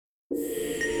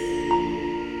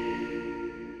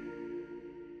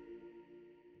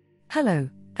Hello,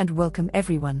 and welcome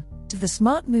everyone to the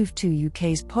Smart Move to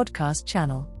UK's podcast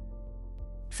channel.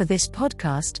 For this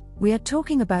podcast, we are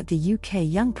talking about the UK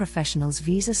Young Professionals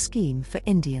Visa Scheme for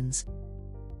Indians.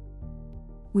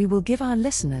 We will give our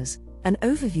listeners an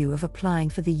overview of applying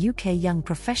for the UK Young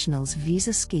Professionals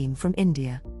Visa Scheme from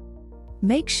India.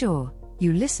 Make sure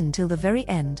you listen till the very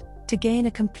end to gain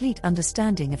a complete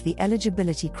understanding of the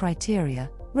eligibility criteria,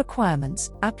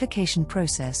 requirements, application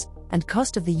process, and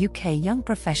cost of the UK Young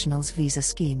Professionals Visa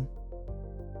Scheme.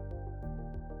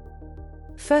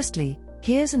 Firstly,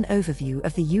 here's an overview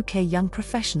of the UK Young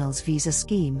Professionals Visa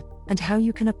Scheme and how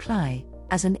you can apply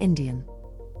as an Indian.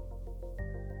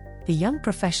 The Young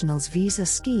Professionals Visa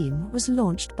Scheme was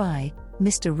launched by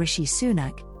Mr. Rishi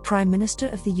Sunak, Prime Minister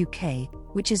of the UK,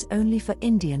 which is only for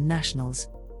Indian nationals.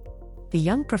 The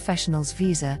Young Professionals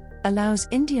Visa allows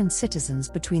Indian citizens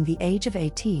between the age of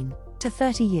 18 to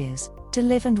 30 years to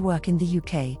live and work in the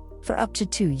UK for up to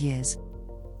 2 years.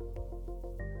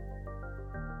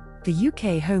 The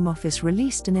UK Home Office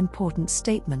released an important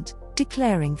statement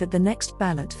declaring that the next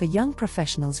ballot for Young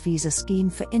Professionals Visa Scheme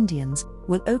for Indians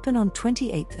will open on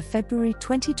 28 February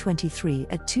 2023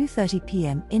 at 2:30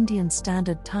 p.m. Indian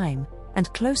Standard Time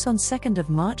and close on 2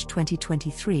 March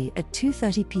 2023 at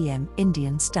 2:30 p.m.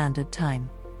 Indian Standard Time.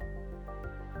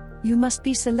 You must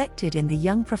be selected in the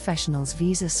Young Professionals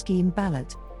Visa Scheme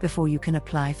ballot before you can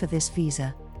apply for this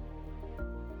visa.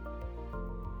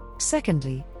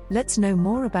 Secondly, let's know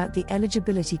more about the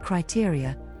eligibility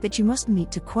criteria that you must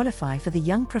meet to qualify for the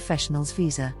Young Professionals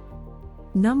Visa.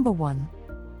 Number 1.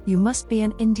 You must be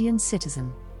an Indian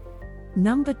citizen.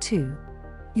 Number 2.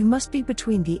 You must be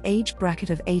between the age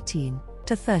bracket of 18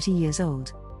 to 30 years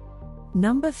old.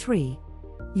 Number 3.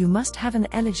 You must have an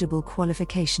eligible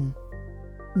qualification.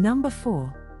 Number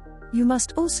 4. You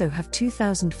must also have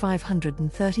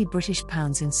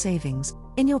 £2,530 in savings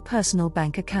in your personal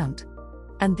bank account.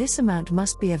 And this amount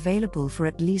must be available for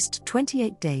at least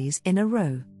 28 days in a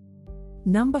row.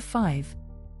 Number 5.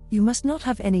 You must not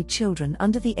have any children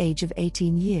under the age of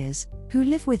 18 years who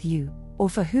live with you or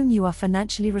for whom you are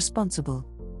financially responsible.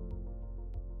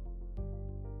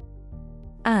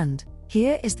 And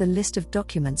here is the list of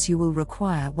documents you will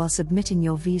require while submitting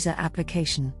your visa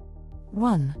application.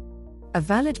 1. A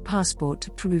valid passport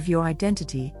to prove your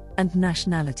identity and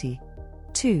nationality.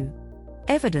 2.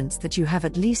 Evidence that you have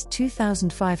at least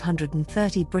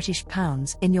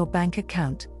 £2,530 in your bank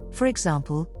account, for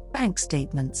example, bank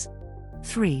statements.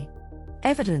 3.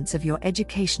 Evidence of your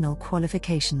educational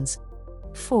qualifications.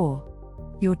 4.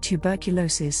 Your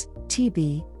tuberculosis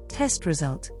 (TB) test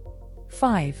result.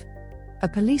 5. A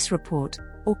police report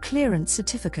or clearance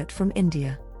certificate from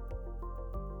India.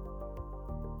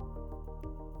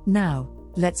 Now,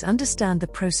 let's understand the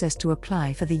process to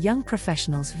apply for the Young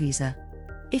Professionals Visa.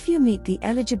 If you meet the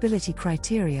eligibility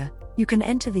criteria, you can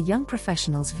enter the Young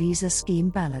Professionals Visa Scheme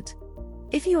ballot.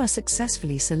 If you are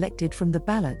successfully selected from the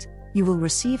ballot, you will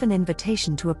receive an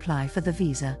invitation to apply for the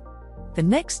visa. The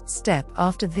next step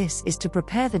after this is to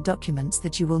prepare the documents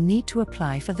that you will need to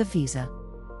apply for the visa.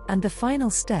 And the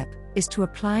final step is to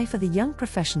apply for the Young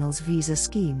Professionals Visa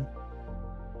Scheme.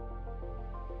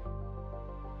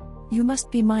 You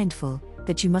must be mindful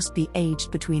that you must be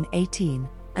aged between 18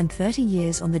 and 30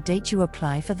 years on the date you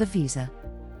apply for the visa.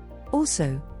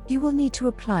 Also, you will need to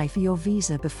apply for your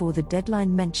visa before the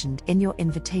deadline mentioned in your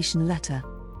invitation letter.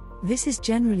 This is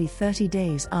generally 30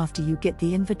 days after you get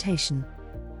the invitation.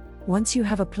 Once you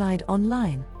have applied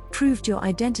online, proved your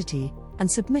identity,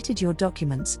 and submitted your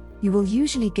documents, you will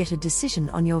usually get a decision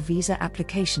on your visa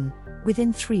application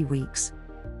within 3 weeks.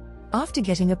 After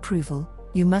getting approval,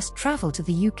 you must travel to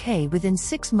the UK within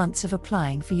 6 months of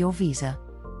applying for your visa.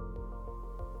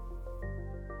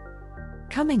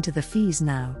 Coming to the fees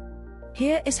now.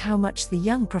 Here is how much the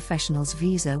Young Professionals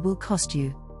Visa will cost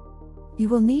you. You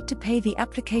will need to pay the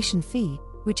application fee,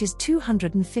 which is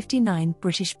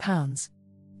 £259.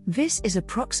 This is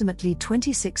approximately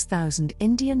 26,000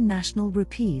 Indian national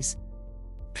rupees.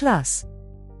 Plus,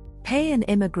 pay an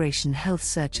immigration health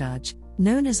surcharge,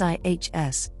 known as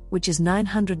IHS, which is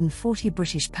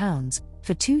 £940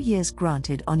 for 2 years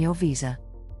granted on your visa.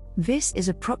 This is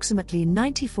approximately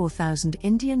 94,000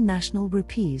 Indian national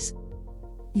rupees.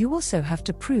 You also have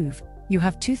to prove you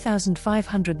have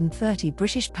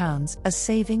 £2,530 as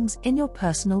savings in your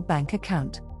personal bank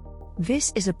account.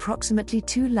 This is approximately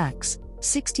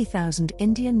 2,60,000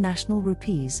 Indian national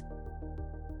rupees.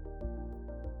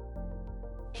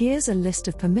 Here's a list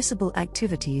of permissible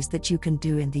activities that you can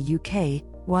do in the UK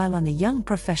while on a Young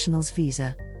Professionals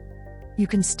Visa. You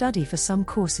can study for some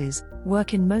courses,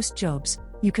 work in most jobs,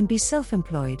 you can be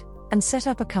self-employed, and set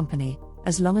up a company,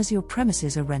 as long as your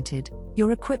premises are rented,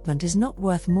 your equipment is not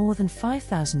worth more than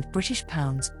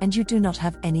 £5,000 and you do not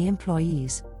have any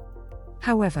employees.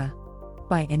 However,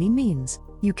 by any means,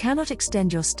 you cannot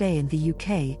extend your stay in the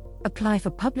UK, apply for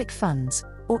public funds,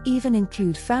 or even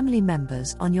include family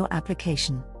members on your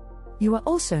application. You are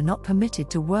also not permitted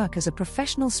to work as a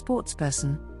professional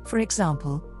sportsperson, for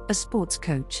example, a sports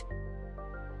coach.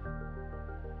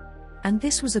 And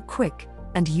this was a quick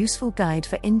and useful guide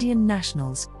for Indian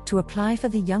nationals to apply for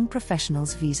the Young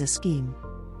Professionals Visa Scheme.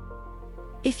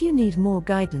 If you need more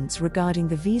guidance regarding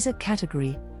the visa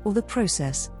category or the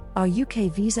process, our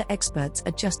UK visa experts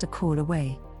are just a call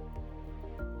away.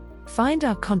 Find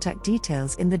our contact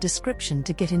details in the description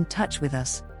to get in touch with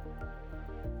us.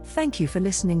 Thank you for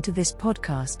listening to this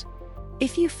podcast.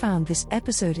 If you found this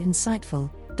episode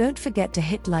insightful, don't forget to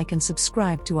hit like and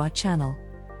subscribe to our channel.